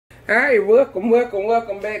Alright, welcome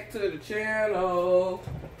back to the channel.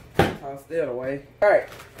 I'll stay away. Alright,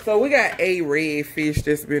 so we got a red fish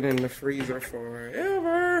that's been in the freezer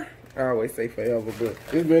forever. I always say forever, but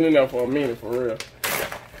it's been in there for a minute for real.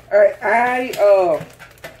 Alright, I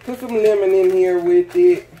put some lemon in here with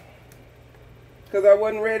it because I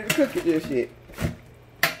wasn't ready to cook it just yet.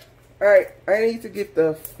 Alright, I need to get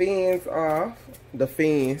the fins off. I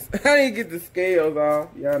need to get the scales off.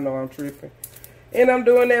 Y'all know I'm tripping. And I'm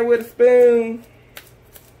doing that with a spoon.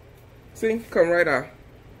 See? Come right off.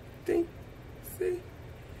 See? See?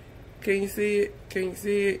 Can you see it? Can you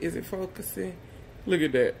see it? Is it focusing? Look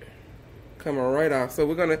at that. Coming right off. So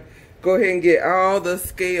we're going to go ahead and get all the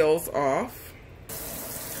scales off.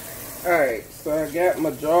 Alright, so I got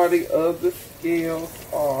majority of the scales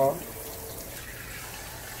off.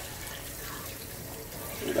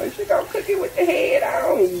 You know, she gonna cook it with the head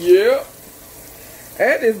on. Yep. I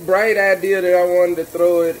had this bright idea that I wanted to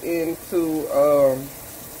throw it into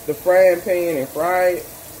the frying pan and fry it,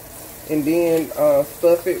 and then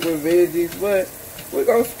stuff it with veggies. But we're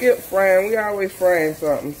gonna skip frying. We always frying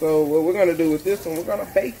something. So what we're gonna do with this one, we're gonna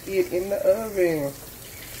bake it in the oven.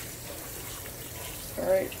 All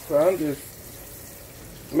right. So I'm just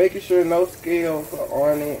making sure no scales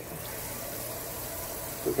are on it.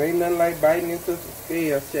 Cause ain't nothing like biting into some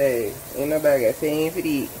scales, Shay. Ain't nobody got time for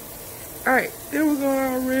that. Alright, there we go,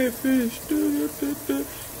 our red fish.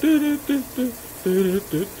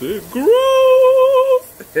 Gross!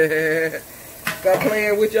 Stop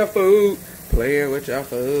playing with your food. Playing with your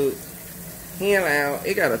food. Hand out.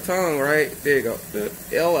 It got a tongue, right? There you go.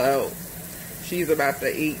 Hello. She's about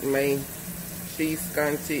to eat me. She's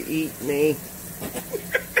going to eat me.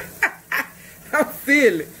 I'm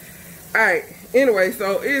silly. Alright. Anyway,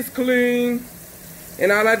 so it's clean, and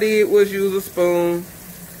all I did was use a spoon.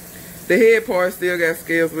 The head part still got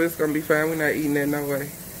scales, but it's gonna be fine. We're not eating that no way.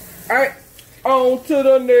 All right, on to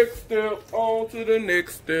the next step. On to the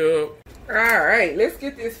next step. All right, let's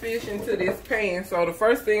get this fish into this pan. So the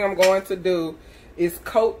first thing I'm going to do is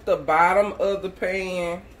coat the bottom of the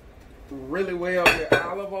pan really well with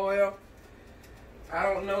olive oil. I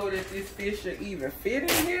don't know that this fish should even fit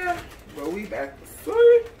in here, but we about to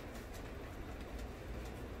see.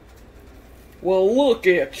 Well, look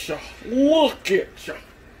at ya. Look at ya.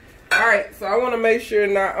 Alright, so I want to make sure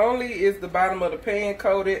not only is the bottom of the pan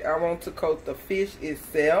coated, I want to coat the fish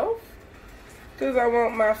itself. Because I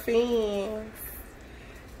want my fins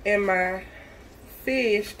and my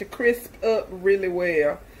fish to crisp up really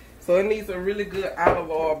well. So it needs a really good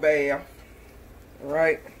olive oil bath.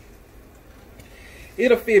 Right?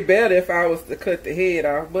 It'll fit better if I was to cut the head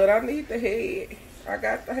off. But I need the head. I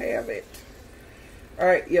got to have it.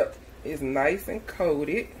 Alright, yep. It's nice and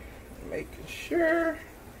coated. Making sure.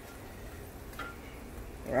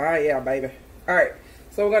 Alright, yeah, baby. Alright,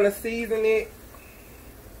 so we're going to season it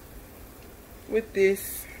with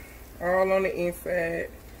this all on the inside.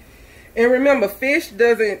 And remember, fish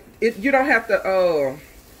doesn't, you don't have to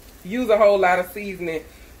use a whole lot of seasoning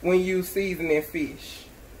when you seasoning fish.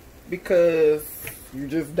 Because you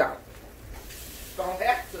just don't. Don't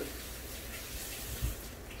have to.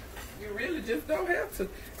 You really just don't have to.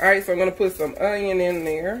 Alright, so I'm going to put some onion in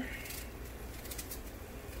there.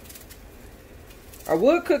 I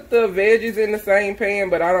would cook the veggies in the same pan,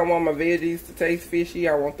 but I don't want my veggies to taste fishy.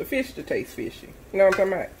 I want the fish to taste fishy. You know what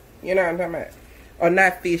I'm talking about? You know what I'm talking about? Or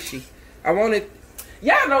not fishy. I want it...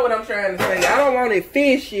 Y'all know what I'm trying to say. I don't want it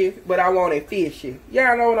fishy, but I want it fishy.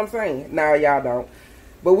 Y'all know what I'm saying? No, y'all don't.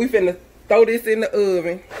 But we finna throw this in the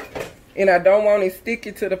oven. And I don't want it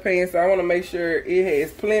sticky to the pan, so I want to make sure it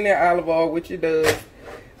has plenty of olive oil, which it does.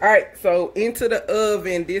 Alright, so into the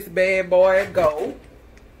oven, this bad boy go.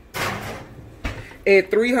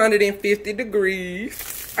 At 350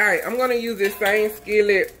 degrees. Alright, I'm going to use this same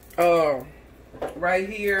skillet right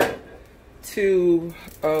here to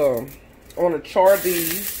on to char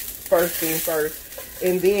these first thing first.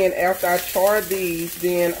 And then after I char these,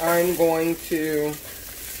 then I'm going to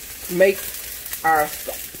make our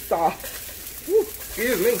sauce. Ooh,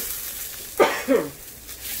 excuse me.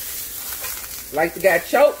 Like the guy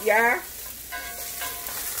choked, y'all.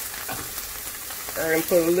 And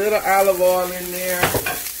put a little olive oil in there.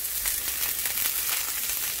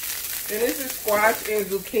 And this is squash and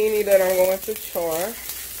zucchini that I'm going to char.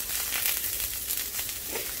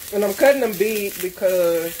 And I'm cutting them big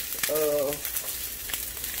because of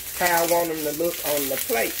how I want them to look on the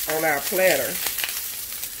plate, on our platter.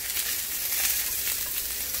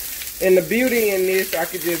 And the beauty in this, I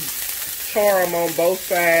could just char them on both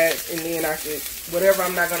sides, and then I could, whatever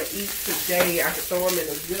I'm not going to eat today, I could throw them in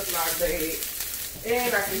a Ziploc bag,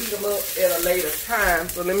 and I can heat them up at a later time.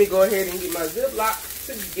 So let me go ahead and get my Ziploc.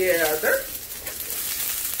 together.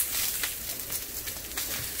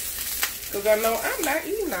 Because I know I'm not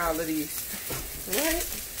eating all of these, right?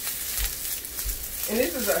 And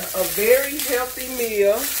this is a very healthy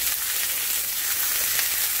meal.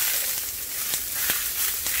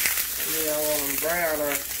 I want them brown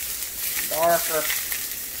or darker.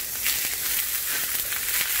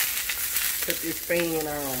 Put this fan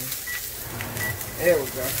on. There we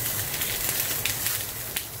go.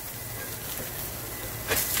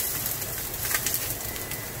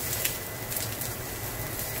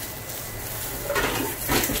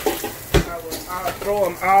 I'll throw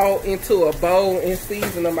them all into a bowl and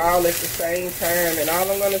season them all at the same time. And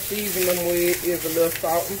all I'm going to season them with is a little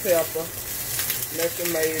salt and pepper.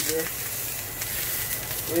 Nothing major.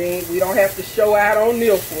 We don't have to show out on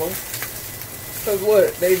this one. Because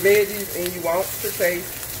what? They veggies and you want to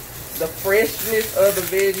taste the freshness of the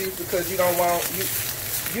veggies because you don't want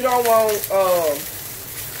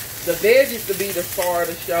the veggies to be the star of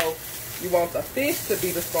the show. You want the fish to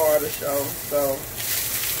be the star of the show. So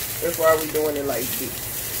that's why we're doing it like this.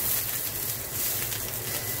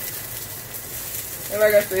 And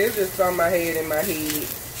like I said, it's just something I had in my head.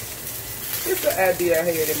 It's the idea I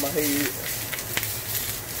had in my head.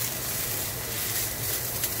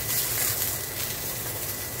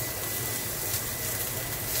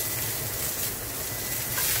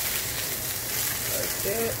 Like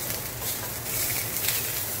that.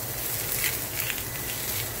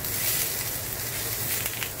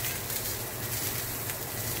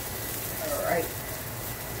 Alright.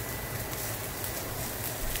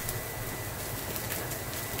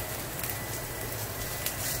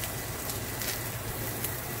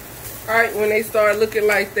 Alright, when they start looking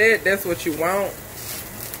like that, that's what you want.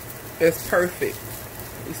 That's perfect.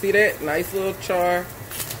 You see that? Nice little char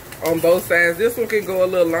on both sides. This one can go a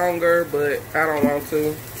little longer, but I don't want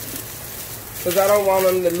to. Because I don't want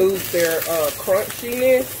them to lose their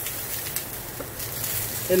crunchiness.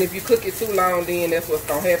 And if you cook it too long, then that's what's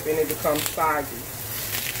going to happen. It becomes soggy.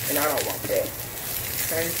 And I don't want that.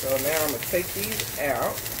 Okay, so now I'm going to take these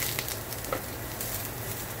out.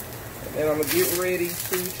 And then I'm going to get ready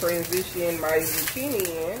to transition my zucchini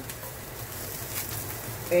in.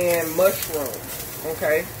 And mushroom.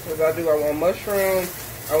 Okay, because I want mushroom.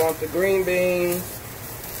 I want the green beans.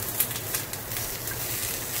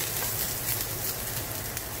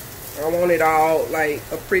 I want it all like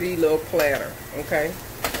a pretty little platter. Okay.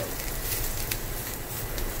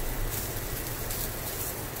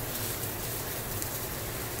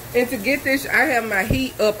 And to get this, I have my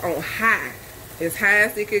heat up on high. As high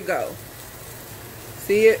as it can go.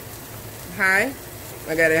 See it? High.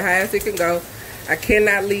 I got it high as it can go. I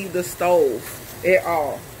cannot leave the stove at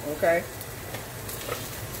all. Okay?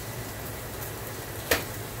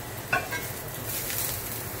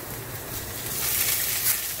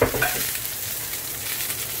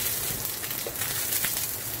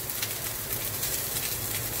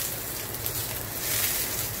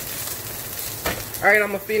 Alright, I'm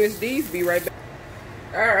going to finish these. Be right back.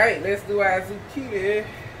 Alright, let's do our zucchini.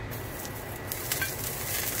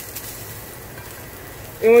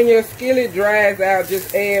 And when your skillet dries out,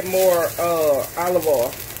 just add more olive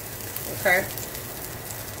oil. Okay?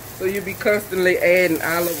 So you'll be constantly adding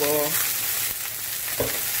olive oil.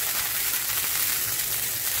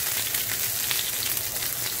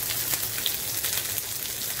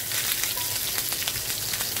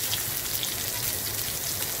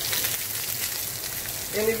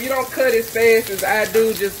 And if you don't cut as fast as I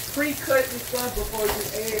do, just pre-cut the stuff before you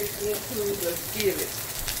add it into the skillet.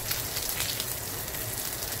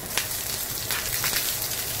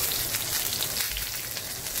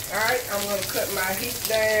 Alright, I'm going to cut my heat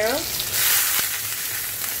down.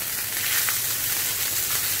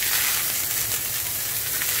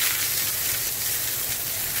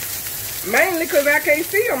 Mainly because I can't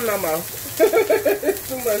see them no more. There's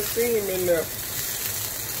too much steam in there.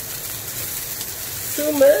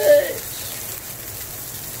 Too much.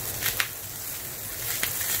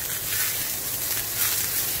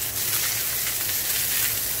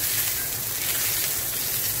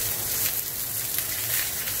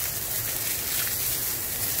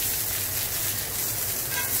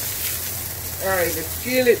 Alright, the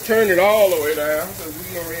skillet, turn it all the way down because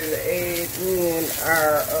we're getting ready to add in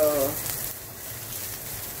our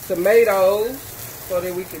tomatoes so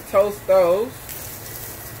that we can toast those.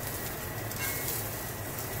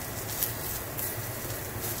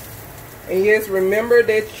 And yes, remember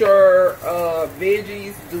that your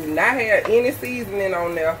veggies do not have any seasoning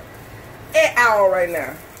on there at all right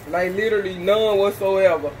now. Like literally none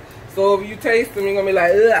whatsoever. So if you taste them, you're going to be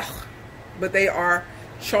like, ugh. But they are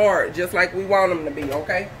charred just like we want them to be,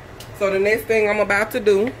 okay? So the next thing I'm about to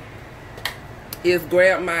do is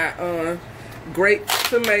grab my grape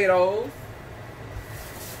tomatoes.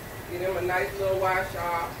 Get them a nice little wash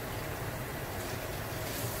off.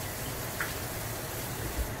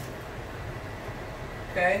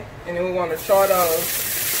 Okay, and then we want to char those.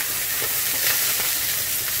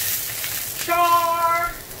 Char!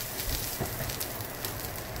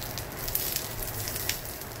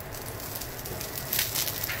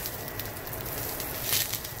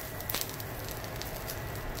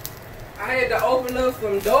 I had to open up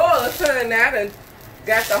some doors, honey. I done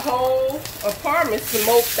got the whole apartment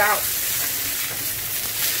smoked out.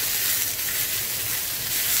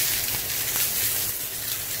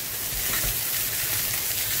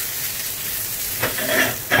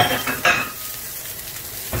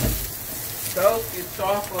 So it's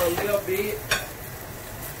char for a little bit.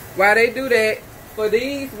 While they do that, for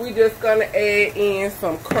these, we just gonna add in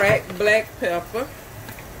some cracked black pepper.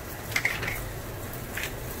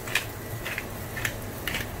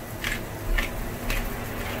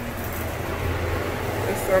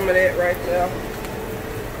 Some of that right there,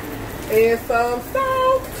 and some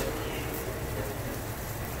salt.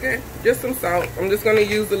 Okay, just some salt. I'm just gonna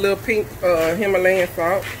use a little pink Himalayan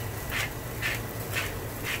salt.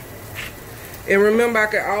 And remember, I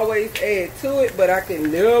can always add to it, but I can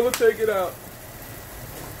never take it out.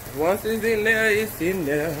 Once it's in there, it's in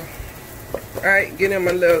there. All right, get him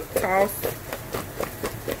a little toss.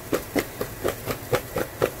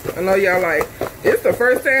 I know y'all like, it's the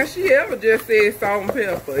first time she ever just said salt and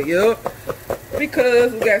pepper. Yup.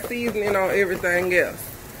 Because we got seasoning on everything else.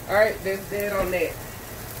 Alright, that's dead on that.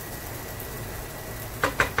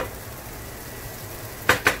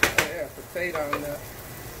 I have potato on there.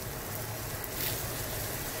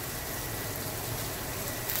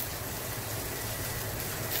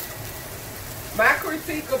 My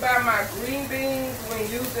critique about my green beans when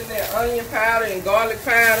using that onion powder and garlic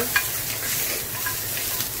powder,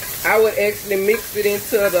 I would actually mix it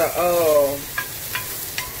into the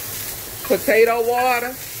potato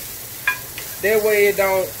water. That way it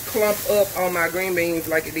don't clump up on my green beans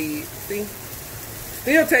like it did. See?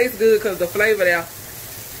 Still tastes good because the flavor there.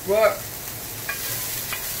 But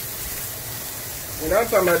when I'm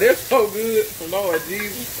talking about this so good, Lord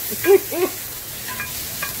Jesus.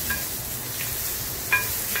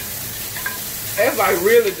 That's like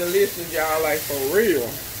really delicious, y'all. Like for real.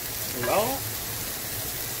 Lord.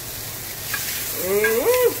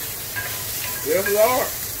 Yes, Lord.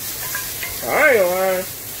 I ain't lying.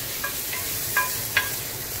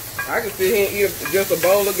 I can sit here and eat just a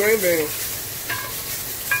bowl of green beans.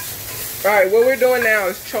 Alright, what we're doing now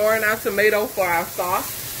is charring our tomato for our sauce.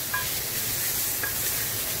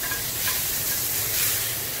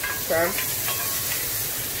 Okay.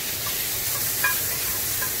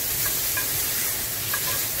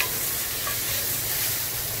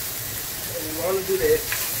 And we want to do that.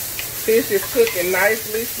 Fish is cooking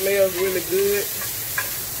nicely, smells really good.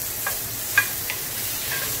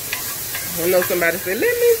 I know somebody said, let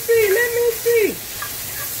me see.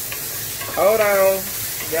 Hold on.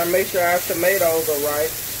 Gotta make sure our tomatoes are right.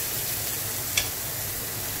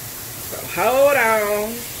 So hold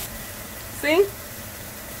on. See?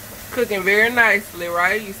 Cooking very nicely,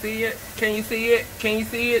 right? You see it? Can you see it? Can you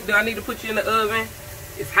see it? Do I need to put you in the oven?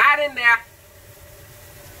 It's hot in there.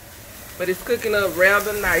 But it's cooking up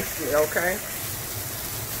rather nicely, okay?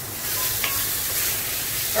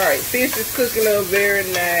 Alright, fish is cooking up very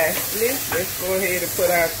nicely. Let's go ahead and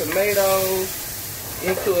put our tomatoes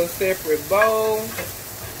into a separate bowl.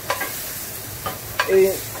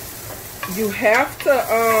 And you have to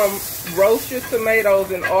roast your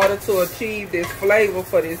tomatoes in order to achieve this flavor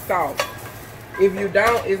for this sauce. If you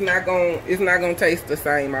don't, it's not gonna taste the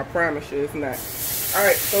same. I promise you, it's not.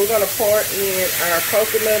 Alright, so we're gonna pour in our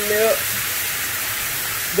coconut milk.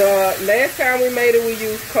 The last time we made it, we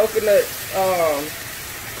used coconut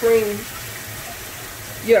cream.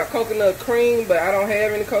 Yeah, coconut cream, but I don't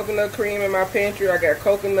have any coconut cream in my pantry. I got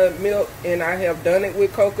coconut milk, and I have done it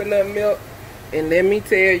with coconut milk. And let me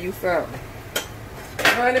tell you something.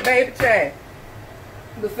 Honey, baby, child.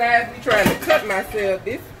 Besides me trying to cut myself,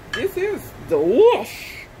 this is delicious.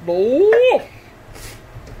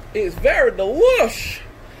 It's very delicious.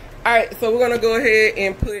 Alright, so we're going to go ahead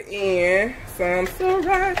and put in some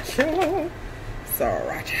sriracha.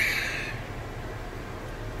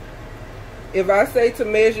 If I say to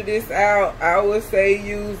measure this out, I would say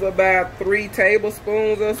use about 3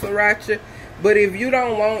 tablespoons of sriracha. But if you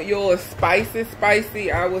don't want yours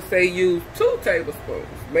spicy, I would say use 2 tablespoons.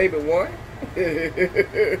 Maybe 1.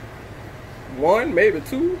 1, maybe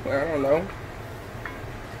 2. I don't know.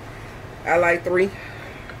 I like 3.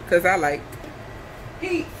 Because I like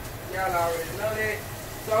heat. Y'all already know that.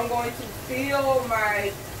 So I'm going to fill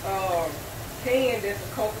my pan that the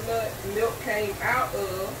coconut milk came out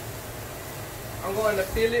of. I'm going to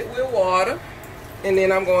fill it with water. And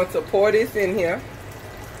then I'm going to pour this in here.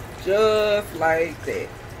 Just like that.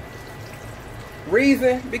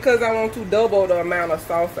 Reason, because I want to double the amount of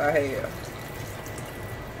sauce I have.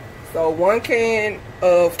 So 1 can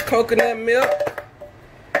of coconut milk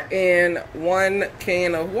and 1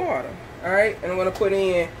 can of water. Alright, and I'm going to put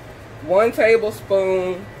in 1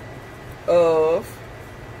 tablespoon of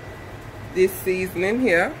this seasoning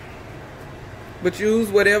here. But use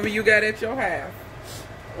whatever you got at your house.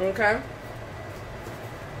 Okay?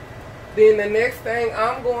 Then the next thing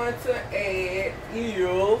I'm going to add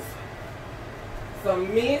is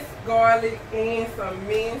some minced garlic and some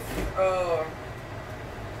minced,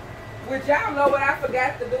 which y'all know what I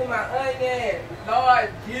forgot to do my onion. Lord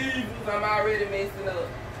Jesus, I'm already messing up.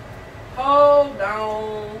 Hold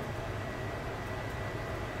on.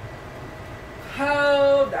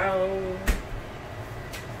 Hold on.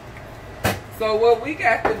 So what we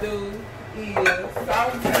got to do is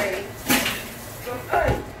saute some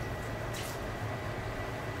onion.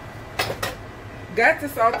 Got to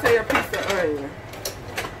saute a piece of onion.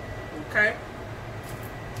 Okay?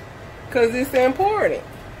 Because it's important.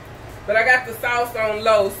 But I got the sauce on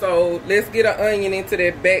low, so let's get an onion into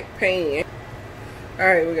that back pan.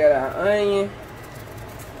 Alright, we got our onion.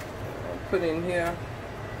 I'll put in here.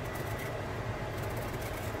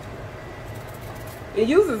 And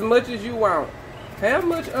use as much as you want. How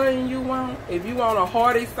much onion you want. If you want a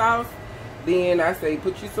hearty sauce, then I say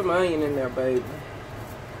put you some onion in there, baby.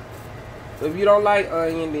 So if you don't like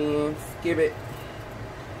onion, then skip it.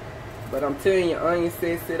 But I'm telling you, onion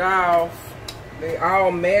sets it off. They all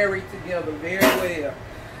marry together very well.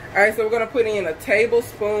 Alright, so we're going to put in a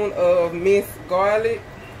tablespoon of minced garlic.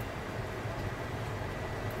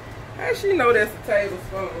 How she know that's a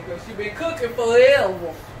tablespoon? Because she been cooking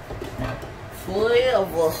forever.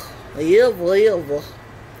 Forever. Ever.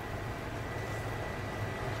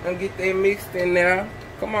 I'm going to get that mixed in there.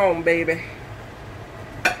 Come on, baby.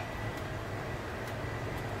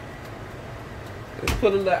 Let's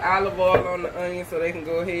put a little olive oil on the onion so they can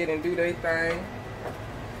go ahead and do their thing.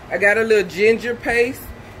 I got a little ginger paste,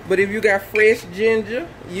 but if you got fresh ginger,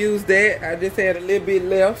 use that. I just had a little bit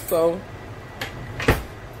left, so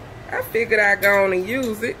I figured I'd go on and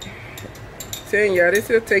use it. Telling y'all, this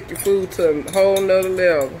will take your food to a whole nother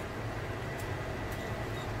level.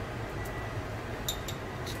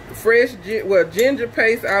 Ginger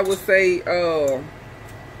paste, I would say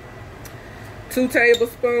 2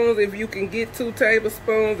 tablespoons if you can get 2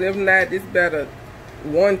 tablespoons. If not, it's better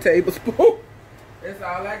 1 tablespoon. That's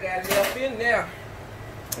all I got left in there.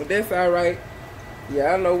 But that's alright.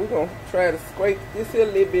 Yeah, I know we're going to try to scrape this here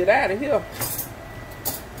a little bit out of here.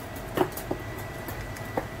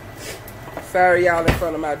 Sorry y'all in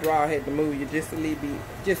front of my drawer. I had to move you just a little bit.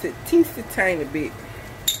 Just a teensy tiny bit.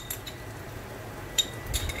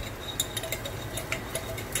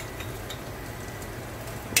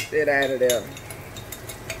 Get that out of there.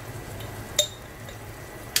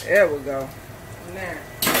 There we go. Now,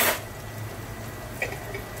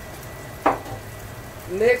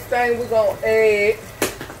 next thing we're going to add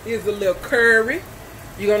is a little curry.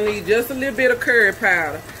 You're going to need just a little bit of curry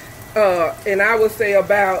powder. And I would say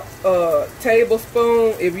about a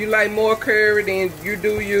tablespoon. If you like more curry, then you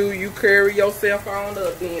do you. You curry yourself on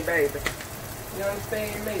up then, baby. You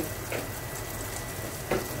understand me?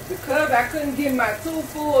 Because I couldn't get my 2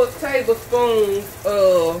 full tablespoons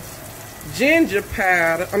of ginger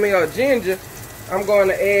powder, ginger, I'm going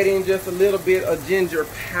to add in just a little bit of ginger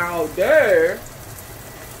powder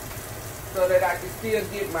so that I can still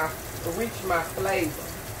reach my flavor.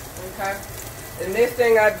 Okay? The next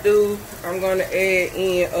thing I do, I'm going to add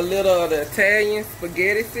in a little of the Italian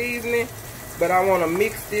spaghetti seasoning, but I want to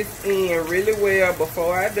mix this in really well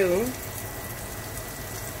before I do.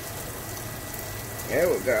 There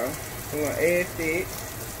we go. I'm going to add that.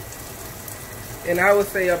 And I would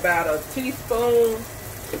say about a teaspoon.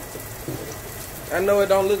 I know it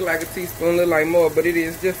don't look like a teaspoon, look like more, but it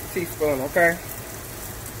is just a teaspoon, okay?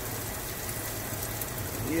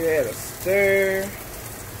 Give that a stir.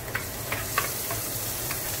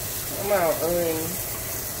 Come on, onion.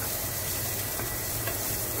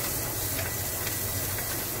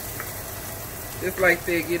 Just like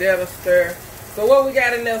that, give that a stir. So what we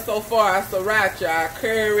got in there so far, our sriracha, our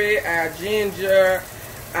curry, our ginger,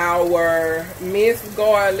 our minced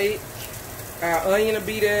garlic, our onion will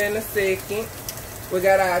be there in a second. We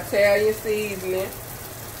got our Italian seasoning.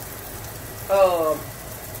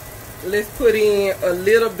 let's put in a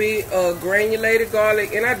little bit of granulated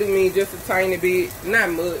garlic, and I do mean just a tiny bit, not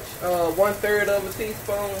much. 1/3 of a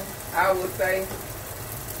teaspoon, I would say.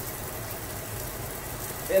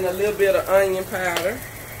 And a little bit of onion powder,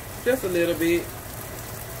 just a little bit.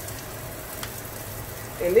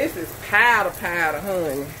 And this is powder,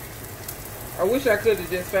 honey. I wish I could have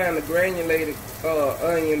just found the granulated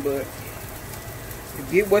onion, but you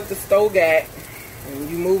get what the store got, and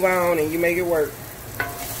you move on and you make it work.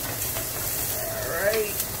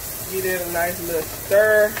 Alright, give it a nice little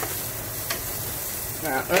stir.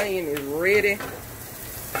 Now, onion is ready,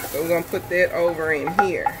 so we're going to put that over in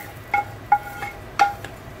here.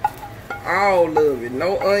 All of it,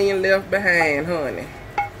 no onion left behind, honey.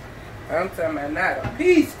 I'm talking about not a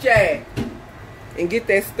piece, Jack. And get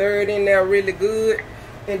that stirred in there really good.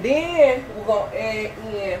 And then we're going to add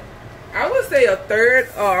in, I would say, 1/3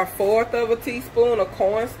 or 1/4 of a teaspoon of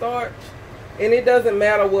cornstarch. And it doesn't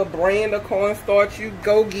matter what brand of cornstarch you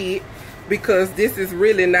go get, because this is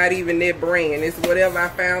really not even that brand. It's whatever I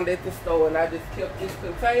found at the store, and I just kept this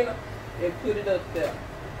container and put it up there.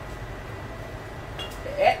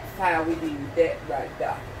 That's how we do that right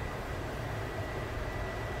there.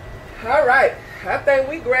 Alright, I think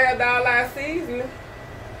we grabbed all our seasoning.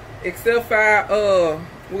 Except for,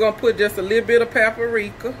 we're going to put just a little bit of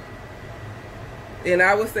paprika. And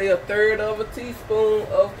I would say 1/3 of a teaspoon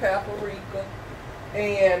of paprika.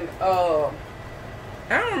 And, I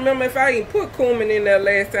don't remember if I even put cumin in there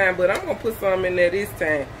last time, but I'm going to put some in there this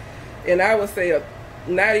time. And I would say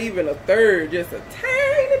not even 1/3, just a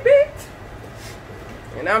tiny bit.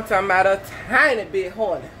 And I'm talking about a tiny bit,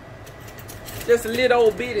 honey. Just a little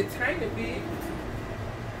old bitty tiny bit.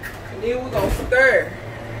 And then we're going to stir.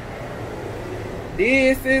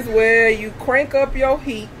 This is where you crank up your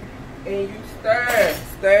heat and you stir.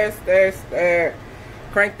 Stir, stir, stir.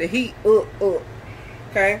 Crank the heat up.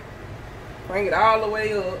 Okay? Crank it all the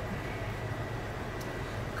way up.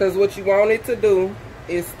 Because what you want it to do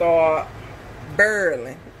is start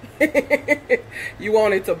burling. You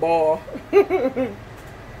want it to boil.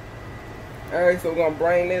 Alright, so we're going to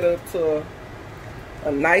bring it up to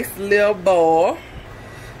a nice little boil.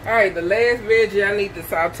 Alright, the last veggie I need to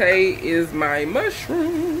saute is my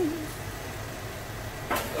mushrooms.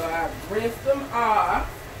 So I rinsed them off.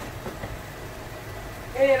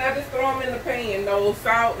 And I just throw them in the pan. No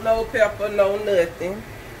salt, no pepper, no nothing.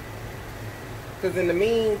 Because in the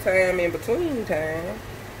meantime, in between time,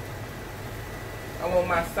 I want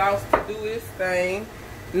my sauce to do its thing.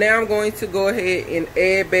 Now I'm going to go ahead and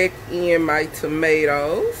add back in my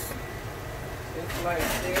tomatoes. Just like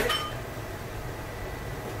that.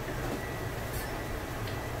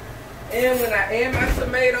 And when I add my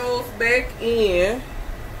tomatoes back in,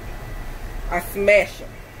 I smash them.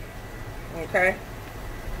 Okay?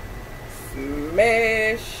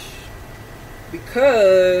 Smash.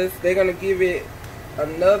 Because they're going to give it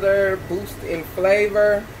another boost in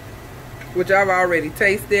flavor, which I've already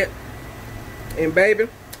tasted. And baby,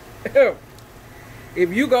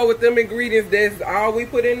 if you go with them ingredients, that's all we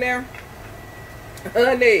put in there,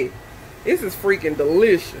 honey, this is freaking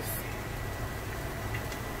delicious.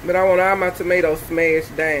 But I want all my tomatoes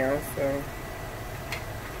smashed down, so.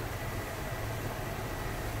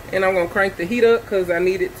 And I'm going to crank the heat up because I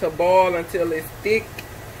need it to boil until it's thick.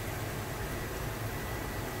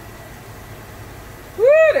 Woo,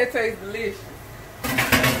 that tastes delicious.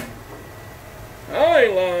 I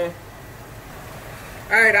ain't lying.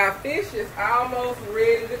 Alright, our fish is almost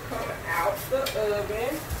ready to come out the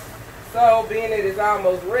oven. So, being it is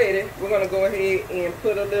almost ready, we're going to go ahead and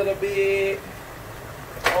put a little bit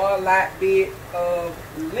or a light bit of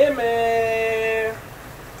lemon.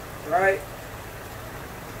 Right?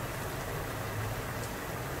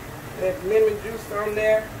 That lemon juice on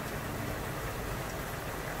there.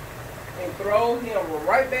 And throw him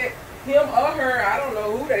right back, him or her, I don't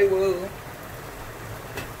know who they was,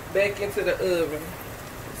 back into the oven.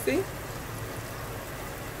 See?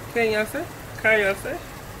 Can y'all see? Can y'all see?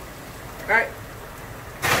 Alright.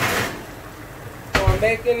 So I'm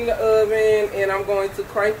back in the oven and I'm going to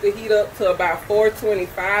crank the heat up to about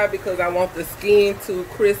 425 because I want the skin to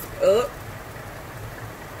crisp up.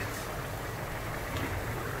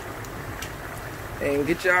 And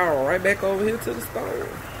get y'all right back over here to the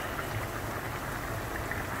stove.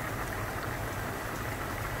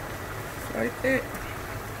 Like that.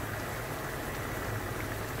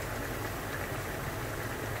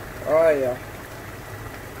 Oh yeah.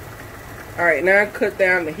 Alright, now cut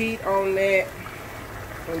down the heat on that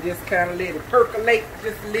and just kind of let it percolate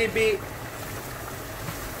just a little bit.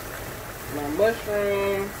 My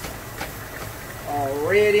mushrooms are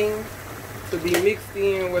ready to be mixed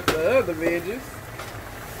in with the other veggies.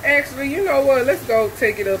 Actually, you know what? Let's go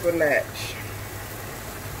take it up a notch.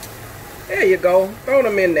 There you go. Throw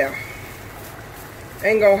them in there.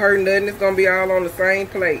 Ain't gonna hurt nothing. It's gonna be all on the same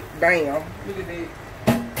plate. Bam. Look at that.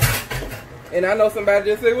 And I know somebody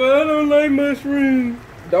just say, well, I don't like mushrooms.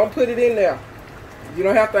 Don't put it in there. You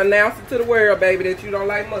don't have to announce it to the world, baby, that you don't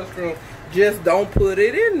like mushrooms. Just don't put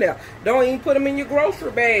it in there. Don't even put them in your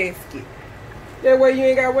grocery basket. That way you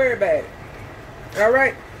ain't got to worry about it.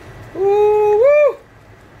 Alright? Woo woo!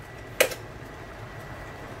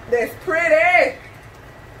 That's pretty!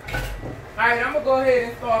 Alright, I'm going to go ahead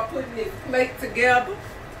and start putting this plate together.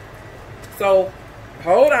 So,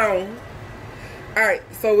 hold on. Alright,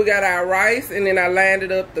 so we got our rice, and then I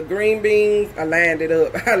lined up the green beans. I lined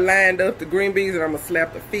up the green beans, and I'm going to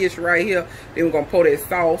slap the fish right here. Then we're going to pour that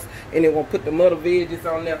sauce, and then we're going to put the other veggies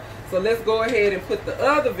on there. So let's go ahead and put the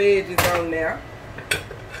other veggies on there.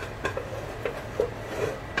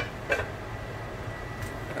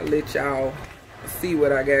 I'll let y'all see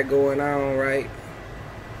what I got going on, right?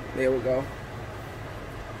 There we go.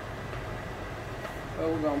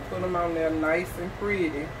 So we're going to put them on there nice and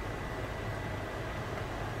pretty.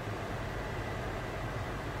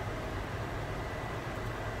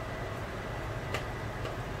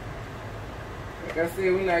 Like I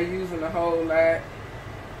said, we're not using a whole lot,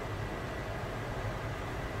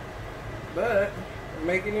 but we're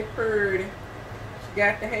making it pretty. She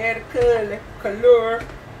got to have the color.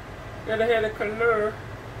 Gotta have the color,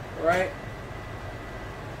 right?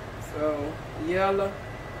 So yellow,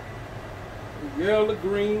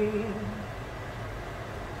 green,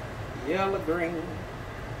 yellow, green,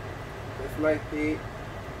 just like that.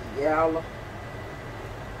 Yellow,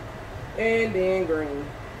 and then green.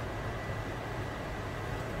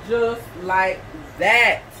 Just like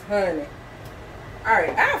that, honey.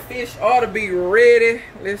 Alright, our fish ought to be ready.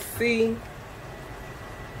 Let's see.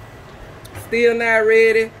 Still not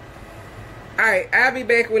ready. Alright, I'll be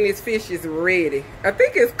back when this fish is ready. I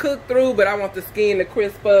think it's cooked through, but I want the skin to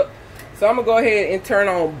crisp up. So I'm going to go ahead and turn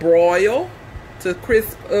on broil to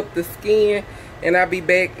crisp up the skin. And I'll be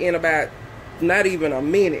back in about not even a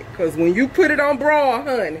minute. Because when you put it on broil,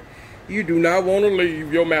 honey, you do not want to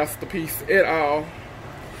leave your masterpiece at all.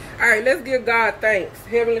 Alright, let's give God thanks.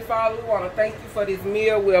 Heavenly Father, we want to thank you for this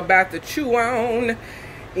meal we're about to chew on.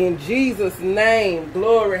 In Jesus' name,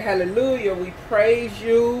 glory, hallelujah. We praise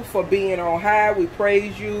you for being on high. We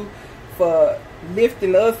praise you for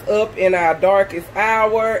lifting us up in our darkest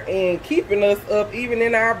hour and keeping us up even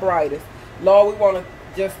in our brightest. Lord, we want to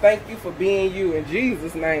just thank you for being you. In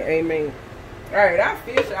Jesus' name, amen. Alright, our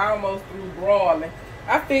fish are almost through broiling.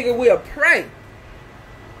 I figure we'll pray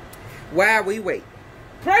while we wait.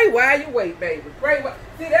 Pray while you wait, baby. Pray while.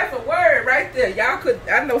 See, that's a word right there. Y'all could,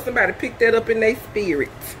 I know somebody picked that up in their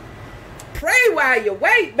spirit. Pray while you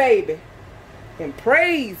wait, baby. And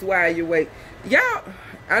praise while you wait. Y'all,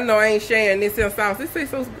 I know I ain't sharing this in sauce. This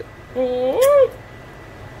tastes so good.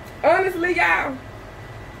 Honestly, y'all,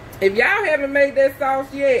 if y'all haven't made that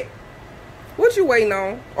sauce yet, what you waiting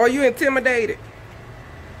on? Are you intimidated?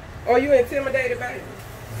 Are you intimidated, baby?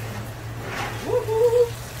 Woo-hoo.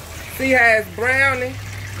 See how it's browning?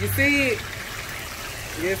 You see it?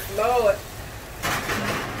 Yes, Lord.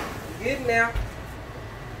 Get now.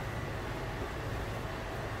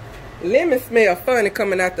 Lemon smell funny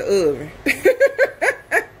coming out the oven.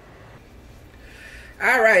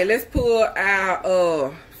 Alright, let's pull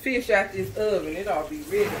our fish out this oven. It ought to be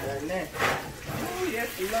ready right now. Oh, yes,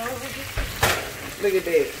 Lord. Look at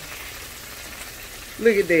that.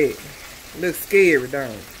 Look at that. Looks scary, don't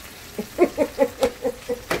it?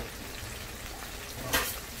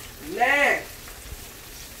 Now,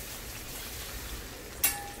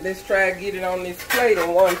 let's try to get it on this plate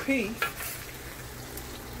in one piece.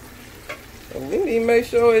 And we need to make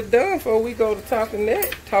sure it's done before we go to talking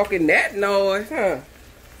that noise, huh?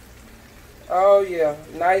 Oh yeah,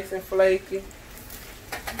 nice and flaky.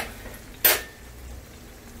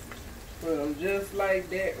 Put them just like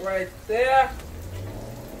that right there.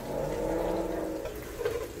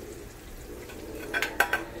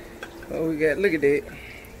 Oh, we got, look at that.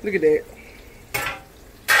 Look at that.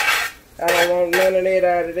 I don't want none of that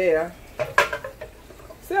out of there.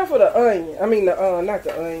 Except for the onion. I mean, not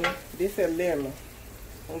the onion. This is lemon.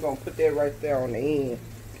 I'm going to put that right there on the end.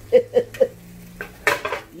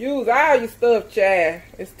 Use all your stuff, child.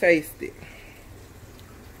 It's tasty.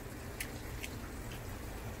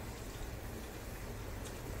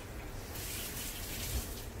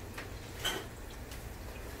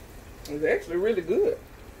 It's actually really good.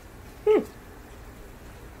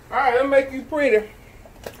 Alright, let's make you pretty.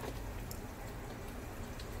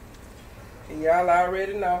 And y'all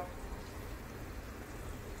already know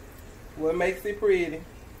what makes it pretty.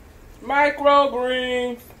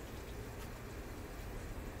 Microgreens.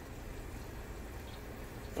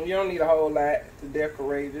 You don't need a whole lot to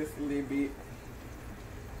decorate, just a little bit.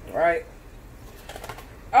 Right?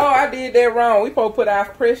 Oh, I did that wrong. We supposed to put our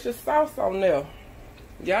precious sauce on there.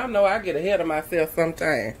 Y'all know I get ahead of myself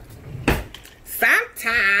sometimes.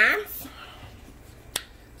 Sometimes.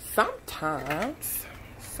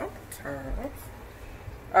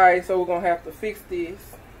 Alright, so we're going to have to fix this.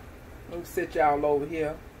 Let me sit y'all over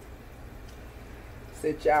here.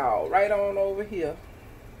 Sit y'all right on over here.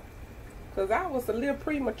 Because I was a little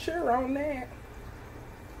premature on that.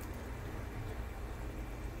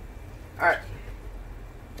 Alright.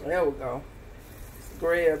 There we go. Let's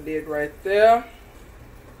grab it right there.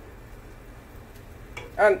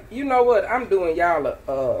 And you know what? I'm doing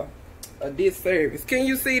y'all a disservice. Can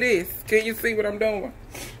you see this? Can you see what I'm doing?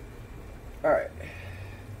 Alright.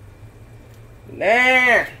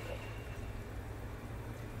 Now.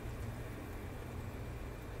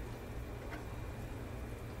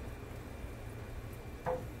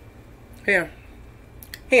 Here.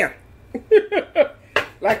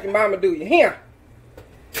 Like your mama do you. Here.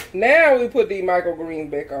 Now we put these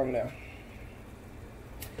microgreens back on there.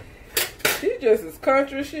 She just as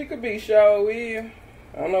country as she could be, sure will.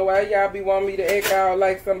 I don't know why y'all be wanting me to act out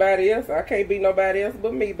like somebody else. I can't be nobody else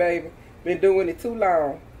but me, baby. Been doing it too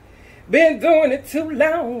long. Been doing it too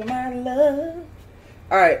long, my love.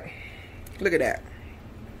 Alright. Look at that.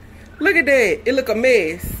 Look at that. It look a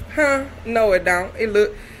mess. Huh? No, it don't. It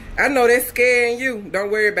look... I know that's scaring you.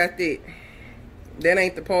 Don't worry about that. That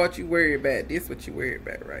ain't the part you worry about. This what you worry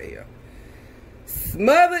about right here.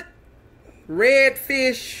 Smothered red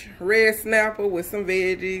fish, red snapper with some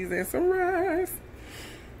veggies and some rice.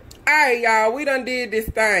 Alright, y'all. We done did this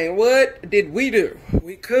thing. What did we do?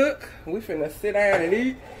 We cook. We finna sit down and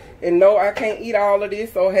eat. And no, I can't eat all of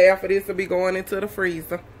this, so half of this will be going into the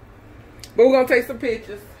freezer. But we're gonna take some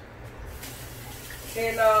pictures.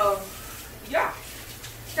 And yeah.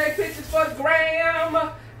 Take pictures for the gram.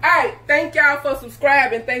 Alright, thank y'all for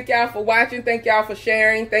subscribing. Thank y'all for watching. Thank y'all for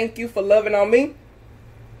sharing. Thank you for loving on me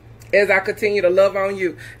as I continue to love on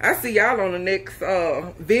you. I see y'all on the next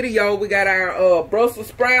video. We got our Brussels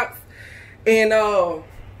sprouts. And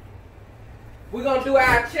we're going to do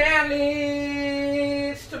our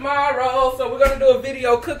challenge tomorrow. So we're going to do a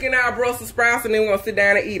video cooking our Brussels sprouts. And then we're going to sit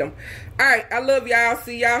down and eat them. Alright, I love y'all.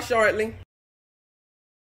 See y'all shortly.